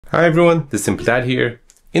Hi everyone, this is Simple Dad here.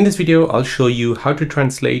 In this video, I'll show you how to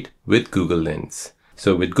translate with Google Lens.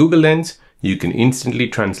 So with Google Lens, you can instantly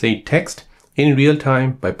translate text in real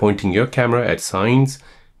time by pointing your camera at signs,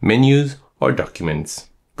 menus, or documents.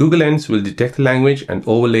 Google Lens will detect the language and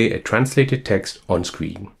overlay a translated text on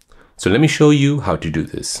screen. So let me show you how to do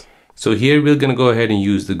this. So here we're going to go ahead and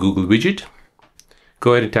use the Google widget.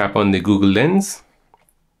 Go ahead and tap on the Google Lens.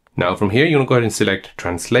 Now from here, you want to go ahead and select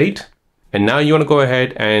Translate. And now you want to go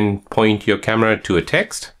ahead and point your camera to a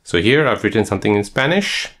text. So here I've written something in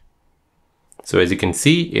Spanish. So as you can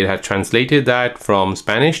see, it has translated that from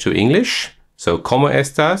Spanish to English. So ¿Cómo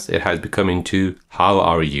estás? It has become into how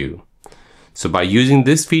are you? So by using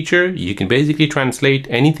this feature, you can basically translate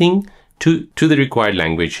anything to the required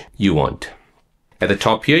language you want. At the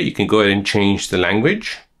top here, you can go ahead and change the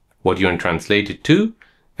language, what you want to translate it to,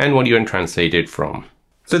 and what you want to translate it from.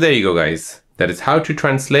 So there you go, guys. That is how to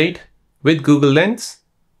translate with Google Lens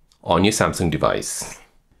on your Samsung device.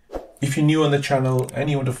 If you're new on the channel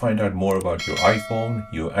and you want to find out more about your iPhone,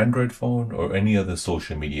 your Android phone, or any other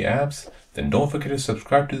social media apps, then don't forget to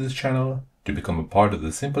subscribe to this channel to become a part of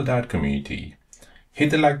the Simple Dad community.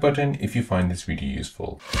 Hit the like button if you find this video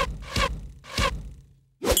useful.